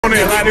Playing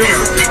with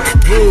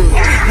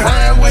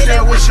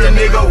that, wish a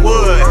nigga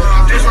would.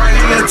 This right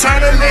here,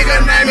 turn a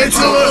nigga name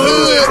into a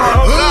hood.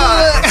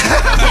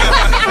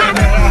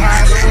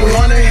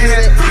 Wanna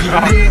hit it?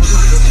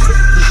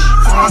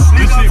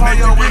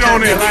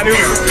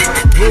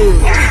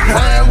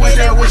 Playing with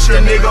that, wish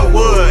a nigga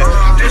would.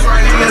 This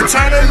right here,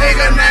 turn a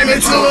nigga name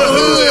into a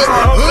hood.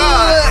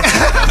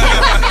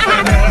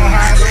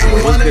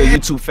 What's good,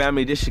 YouTube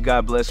family? This your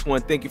God Bless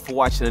One. Thank you for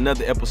watching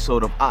another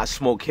episode of I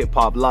Smoke Hip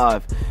Hop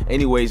Live.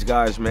 Anyways,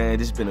 guys, man,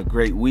 this has been a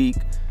great week.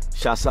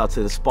 Shouts out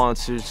to the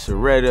sponsors,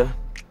 Soretta.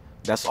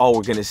 That's all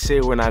we're gonna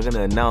say. We're not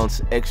gonna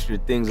announce extra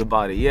things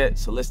about it yet.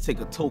 So let's take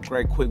a toke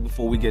right quick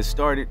before we get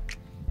started.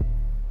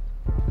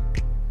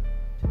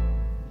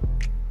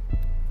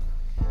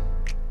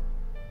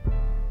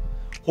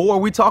 Who are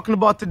we talking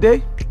about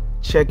today?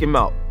 Check him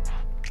out.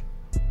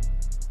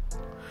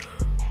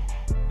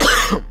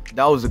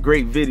 That was a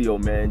great video,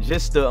 man.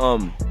 Just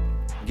to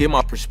get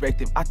my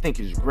perspective, I think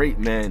it's great,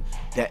 man,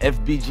 that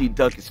FBG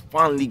Duck is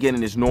finally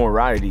getting his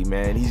notoriety,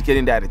 man. He's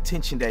getting that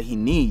attention that he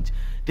needs.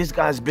 This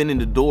guy's been in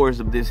the doors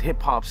of this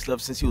hip-hop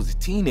stuff since he was a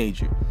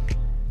teenager.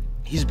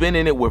 He's been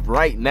in it with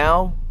Right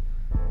Now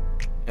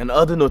and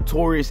other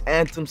notorious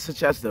anthems,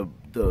 such as the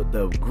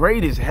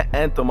greatest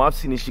anthem I've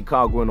seen in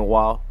Chicago in a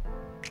while.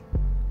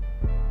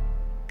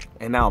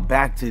 And now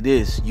back to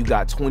this, you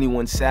got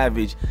 21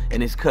 Savage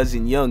and his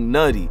cousin Young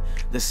Nutty,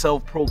 the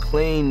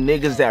self-proclaimed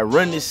niggas that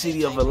run the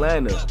city of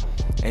Atlanta.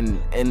 And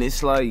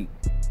it's like,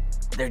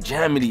 they're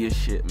jamming your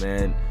shit,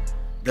 man.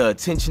 The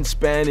attention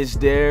span is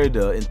there,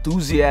 the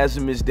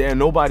enthusiasm is there.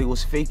 Nobody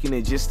was faking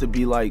it just to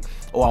be like,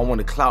 oh, I want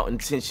to clout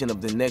attention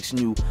of the next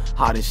new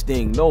hottest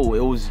thing. No,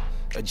 it was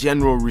a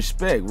general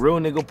respect, real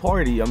nigga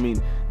party. I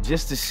mean,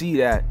 just to see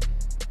that,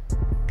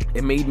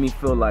 it made me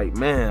feel like,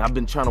 man, I've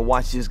been trying to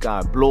watch this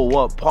guy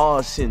blow up,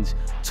 pause, since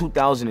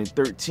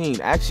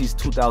 2013. Actually, it's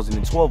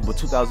 2012, but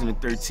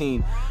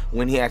 2013,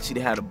 when he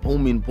actually had a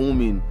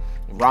booming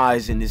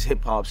rise in this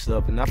hip-hop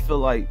stuff. And I feel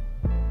like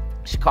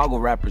Chicago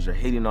rappers are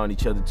hating on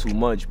each other too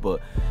much, but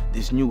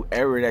this new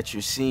era that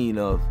you're seeing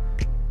of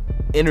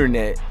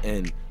internet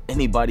and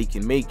anybody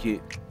can make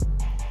it,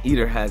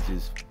 either has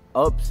his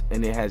ups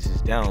and it has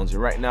its downs.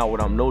 And right now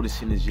what I'm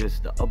noticing is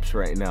just the ups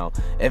right now.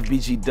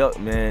 FBG Duck,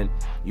 man,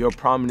 you're a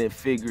prominent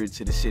figure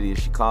to the city of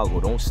Chicago.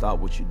 Don't stop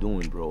what you're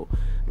doing, bro.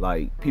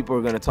 Like, people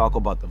are gonna talk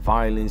about the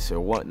violence or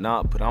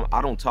whatnot, but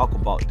I don't talk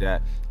about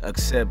that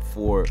except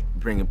for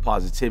bringing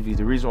positivity.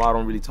 The reason why I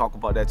don't really talk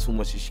about that too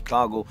much in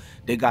Chicago,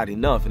 they got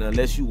enough. And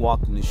unless you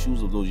walk in the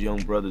shoes of those young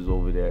brothers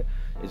over there,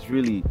 it's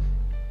really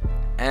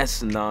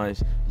asinine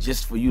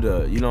just for you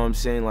to, you know what I'm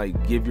saying,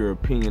 like, give your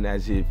opinion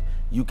as if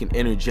you can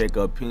interject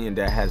an opinion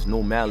that has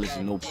no malice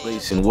and no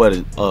place in what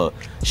a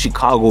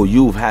Chicago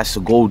youth has to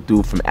go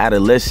through from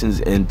adolescence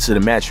into the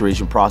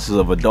maturation process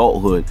of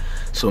adulthood.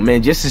 So,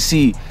 man, just to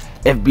see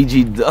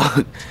FBG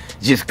Duck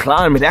just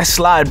climbing, that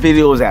slide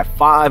video is at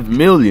 5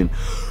 million.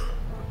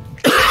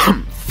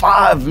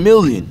 5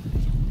 million.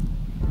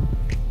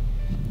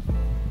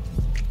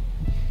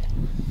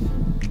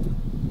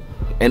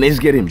 And it's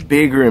getting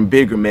bigger and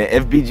bigger, man.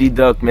 FBG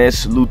Duck, man,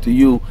 salute to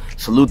you.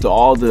 Salute to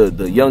all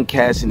the young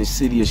cats in the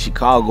city of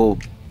Chicago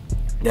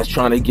that's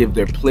trying to give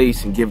their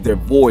place and give their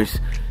voice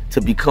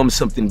to become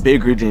something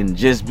bigger than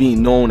just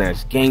being known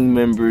as gang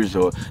members.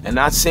 And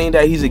not saying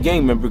that he's a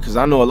gang member, because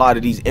I know a lot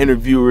of these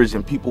interviewers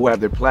and people who have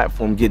their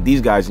platform get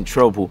these guys in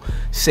trouble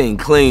saying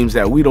claims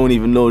that we don't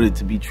even know that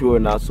to be true or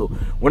not. So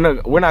we're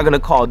not gonna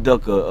call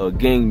Duck a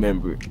gang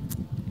member.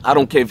 I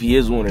don't care if he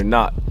is one or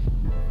not.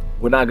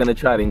 We're not gonna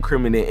try to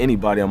incriminate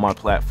anybody on my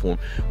platform.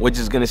 We're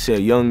just gonna say a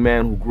young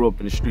man who grew up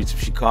in the streets of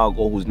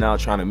Chicago, who's now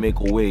trying to make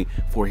a way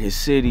for his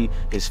city,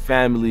 his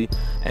family,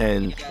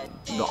 and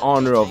the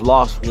honor of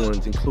lost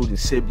ones, including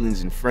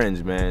siblings and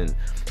friends, man.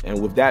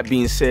 And with that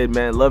being said,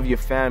 man, love your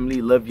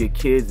family, love your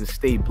kids, and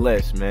stay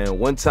blessed, man.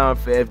 One time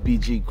for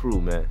FBG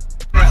crew, man.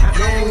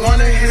 Don't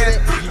wanna hit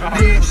it.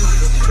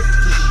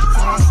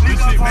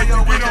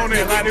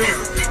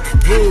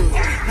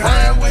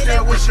 Playing with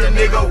that, wish a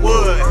nigga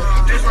would.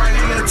 This right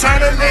here,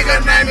 turn a nigga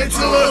name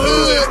into a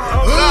hood.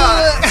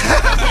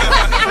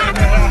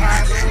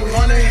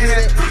 Wanna hit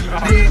it.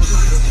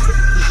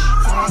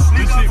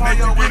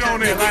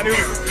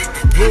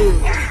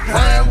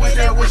 Playing with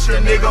that, wish a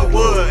nigga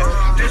would.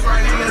 This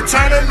right here,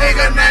 turn a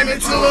nigga name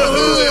into a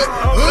hood.